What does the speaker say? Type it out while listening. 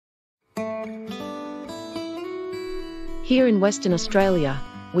Here in Western Australia,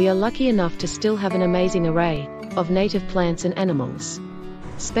 we are lucky enough to still have an amazing array of native plants and animals.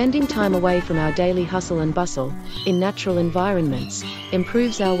 Spending time away from our daily hustle and bustle, in natural environments,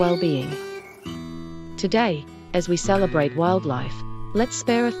 improves our well-being. Today, as we celebrate wildlife, let's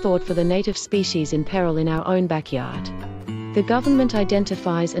spare a thought for the native species in peril in our own backyard. The government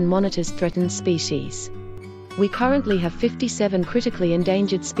identifies and monitors threatened species. We currently have 57 critically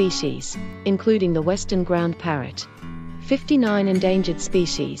endangered species, including the western ground parrot, 59 endangered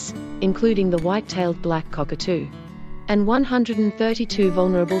species, including the white-tailed black cockatoo, and 132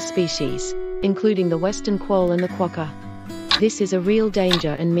 vulnerable species, including the western quoll and the quokka. This is a real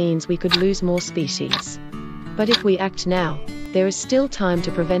danger and means we could lose more species. But if we act now, there is still time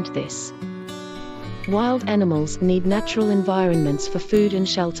to prevent this. Wild animals need natural environments for food and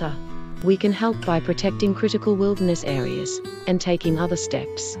shelter. We can help by protecting critical wilderness areas, and taking other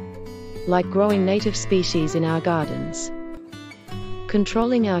steps, like growing native species in our gardens,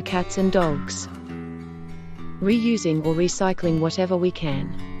 controlling our cats and dogs, reusing or recycling whatever we can,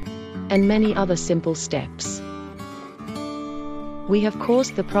 and many other simple steps. We have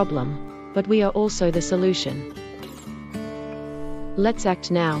caused the problem, but we are also the solution. Let's act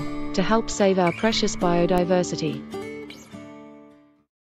now, to help save our precious biodiversity.